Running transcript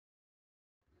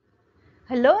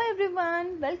Hello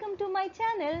everyone, welcome to my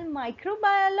channel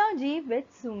Microbiology with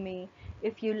Sumi.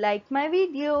 If you like my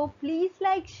video, please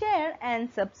like, share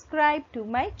and subscribe to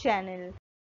my channel.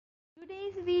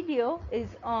 Today's video is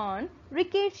on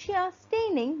Rickettsia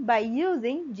staining by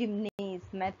using Gimenez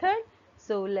method.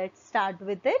 So let's start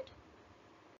with it.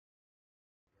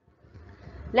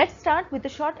 Let's start with a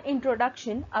short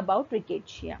introduction about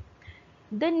Rickettsia.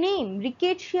 The name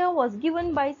Rickettsia was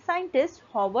given by scientist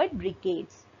Howard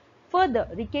Ricketts. Further,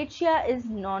 Rickettsia is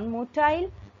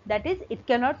non-motile, that is, it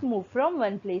cannot move from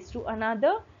one place to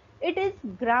another. It is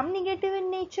gram-negative in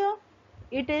nature.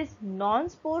 It is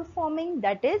non-spore forming,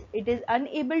 that is, it is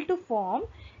unable to form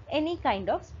any kind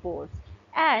of spores.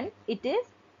 And it is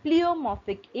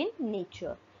pleomorphic in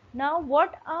nature. Now,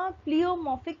 what are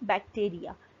pleomorphic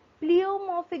bacteria?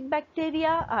 Pleomorphic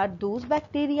bacteria are those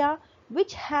bacteria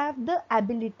which have the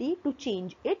ability to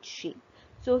change its shape.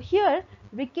 So here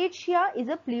Rickettsia is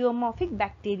a pleomorphic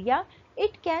bacteria.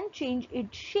 It can change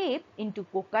its shape into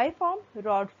cocci-form,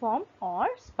 rod form or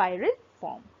spiral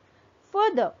form.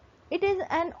 Further, it is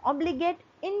an obligate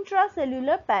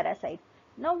intracellular parasite.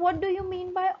 Now what do you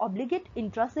mean by obligate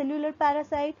intracellular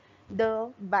parasite?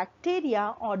 The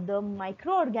bacteria or the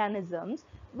microorganisms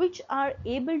which are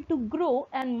able to grow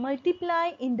and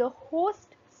multiply in the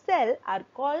host cell are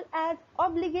called as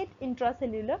obligate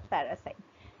intracellular parasite.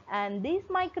 And this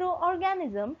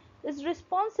microorganism is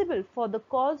responsible for the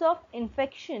cause of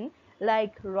infection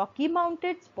like Rocky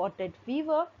Mountain spotted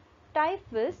fever,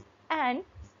 typhus and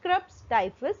Scrubs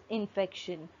typhus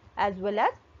infection as well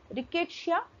as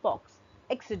Rickettsia pox,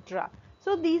 etc.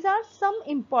 So these are some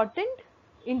important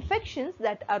infections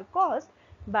that are caused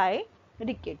by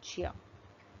Rickettsia.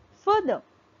 Further,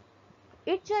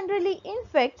 it generally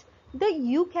infects the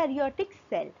eukaryotic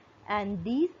cell, and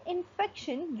these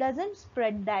infection doesn't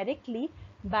spread directly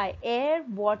by air,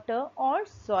 water or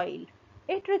soil.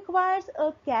 It requires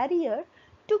a carrier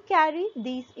to carry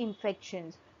these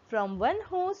infections from one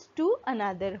host to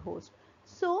another host.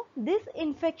 So this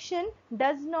infection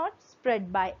does not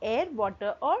spread by air,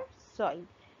 water or soil.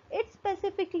 It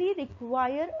specifically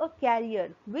requires a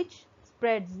carrier which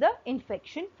spreads the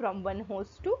infection from one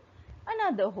host to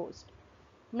another host.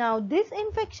 Now this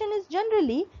infection is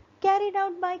generally carried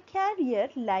out by carrier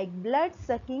like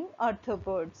blood-sucking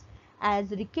arthropods. As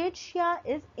Rickettsia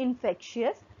is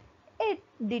infectious, its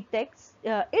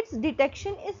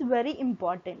detection is very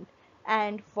important,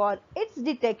 and for its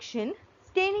detection,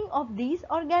 staining of these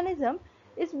organisms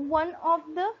is one of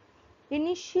the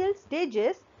initial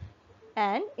stages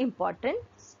and important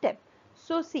step.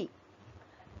 So see,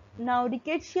 now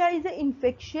Rickettsia is an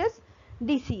infectious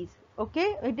disease.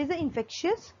 Okay, it is an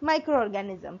infectious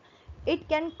microorganism. It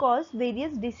can cause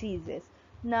various diseases.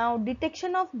 Now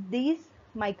detection of these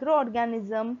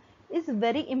microorganism is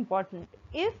very important.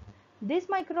 If this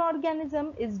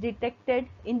microorganism is detected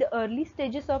in the early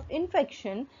stages of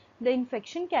infection, the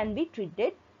infection can be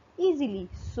treated easily.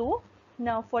 So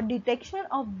now for detection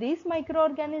of this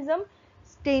microorganism,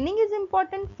 staining is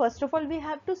important. First of all, we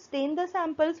have to stain the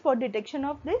samples for detection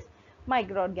of these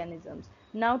microorganisms.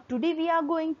 Now today we are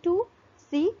going to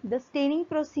see the staining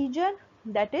procedure,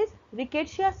 that is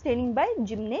Rickettsia staining by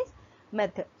Gimenez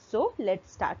method. So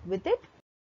let's start with it.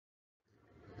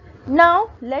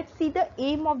 Now let's see the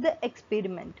aim of the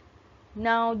experiment.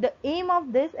 Now the aim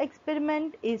of this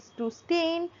experiment is to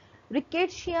stain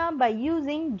Rickettsia by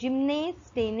using Gimenez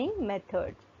staining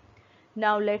method.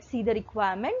 Now let's see the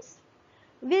requirements.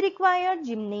 We require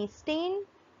Gimenez stain,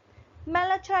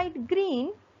 malachite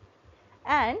green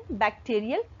and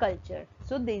bacterial culture.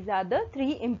 So these are the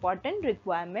three important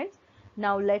requirements.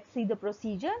 Now let's see the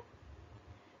procedure.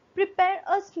 Prepare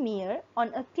a smear on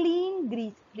a clean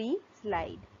grease-free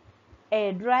slide.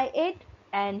 Air dry it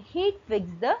and heat fix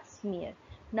the smear.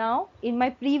 Now in my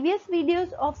previous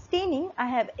videos of staining, I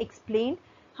have explained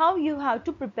how you have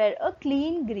to prepare a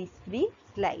clean grease-free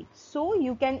slide, so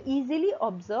you can easily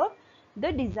observe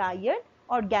the desired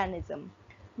organism.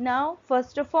 Now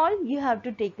first of all, you have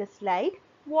to take a slide,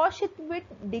 wash it with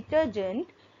detergent.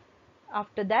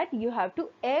 After that you have to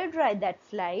air dry that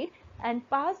slide and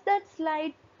pass that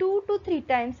slide 2 to 3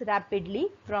 times rapidly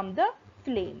from the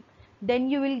flame. Then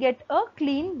you will get a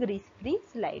clean grease-free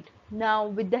slide. Now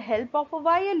with the help of a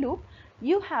wire loop,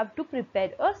 you have to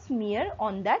prepare a smear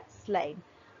on that slide.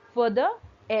 Further,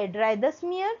 air dry the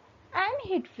smear and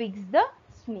heat fix the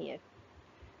smear.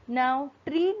 Now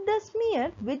treat the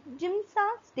smear with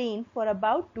Gimenez stain for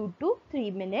about 2 to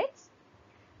 3 minutes.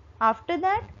 After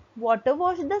that, water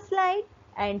wash the slide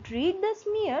and treat the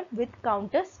smear with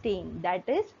counter stain, that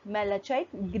is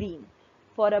malachite green,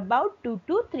 for about 2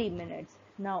 to 3 minutes.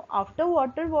 Now after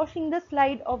water washing the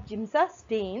slide of Gimenez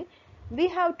stain, we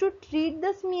have to treat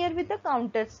the smear with a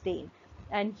counter stain,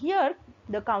 and here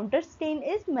the counter stain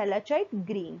is malachite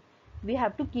green. We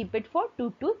have to keep it for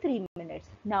 2 to 3 minutes.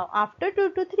 Now after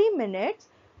 2 to 3 minutes,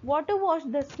 water wash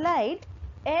the slide,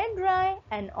 air dry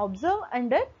and observe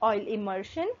under oil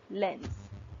immersion lens.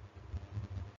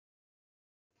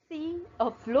 See a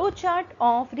flow chart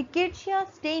of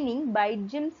Rickettsia staining by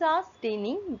Gimenez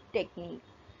staining technique.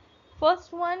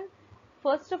 First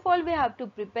of all we have to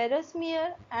prepare a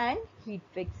smear and heat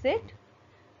fix it.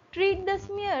 Treat the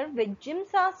smear with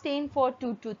Gimenez stain for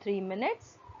 2 to 3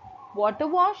 minutes. Water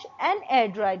wash and air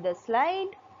dry the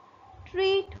slide.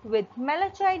 Treat with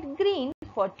malachite green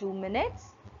for 2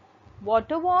 minutes.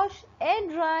 Water wash, air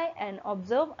dry and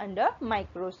observe under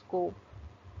microscope.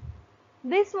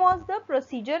 This was the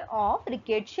procedure of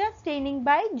Rickettsia staining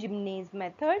by Gimenez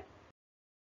method.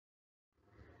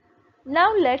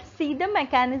 Now let's see the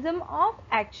mechanism of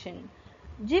action.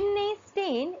 Gimenez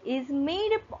stain is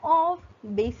made up of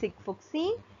basic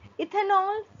fuchsine,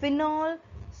 ethanol, phenol,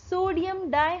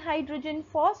 sodium dihydrogen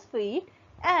phosphate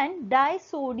and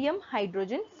disodium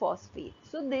hydrogen phosphate.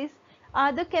 So these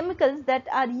are the chemicals that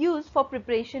are used for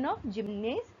preparation of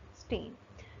Gimenez stain.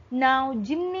 Now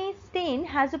Gimenez stain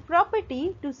has a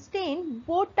property to stain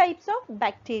both types of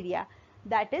bacteria,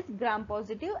 that is gram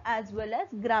positive as well as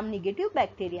gram negative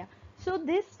bacteria. So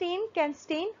this stain can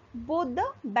stain both the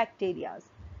bacteria.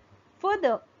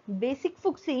 Further, basic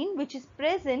fuchsine which is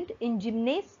present in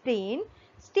Gimenez stain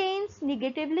stains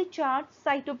negatively charged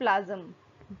cytoplasm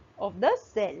of the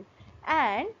cell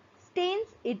and stains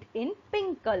it in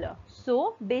pink color.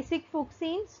 So basic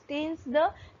fuchsine stains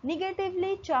the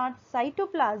negatively charged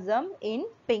cytoplasm in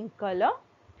pink color,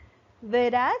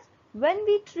 whereas when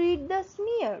we treat the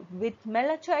smear with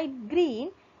malachite green,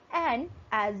 and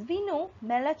as we know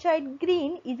malachite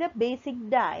green is a basic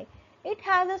dye, it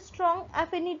has a strong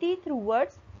affinity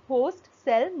towards host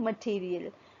cell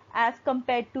material as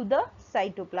compared to the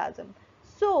cytoplasm.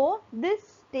 So this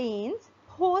stains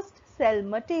host cell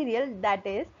material, that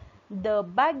is the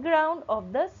background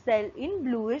of the cell, in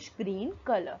bluish green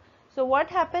color. So what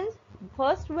happens?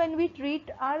 First, when we treat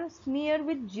our smear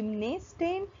with Gimenez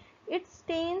stain, it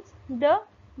stains the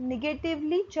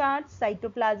negatively charged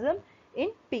cytoplasm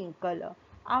in pink color.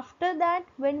 After that,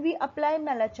 when we apply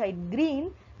malachite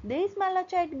green, this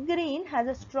malachite green has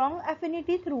a strong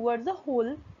affinity towards the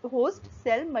whole host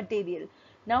cell material.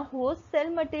 Now host cell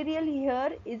material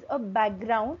here is a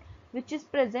background which is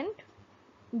present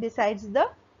besides the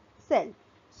cell.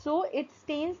 So it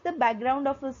stains the background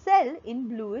of a cell in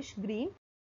bluish green.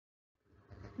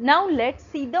 Now let's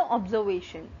see the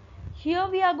observation. Here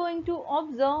we are going to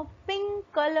observe pink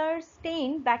color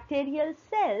stained bacterial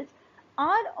cells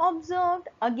are observed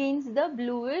against the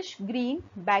bluish green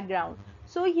background.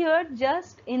 So here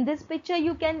just in this picture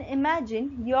you can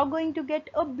imagine you are going to get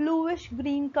a bluish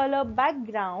green color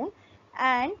background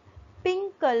and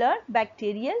pink color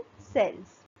bacterial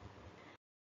cells.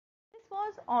 This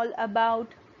was all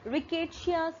about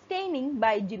Rickettsia staining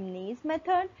by Gimenez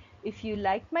method. If you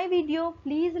liked my video,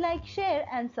 please like, share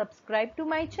and subscribe to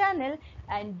my channel,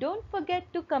 and don't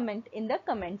forget to comment in the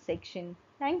comment section.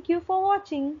 Thank you for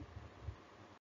watching.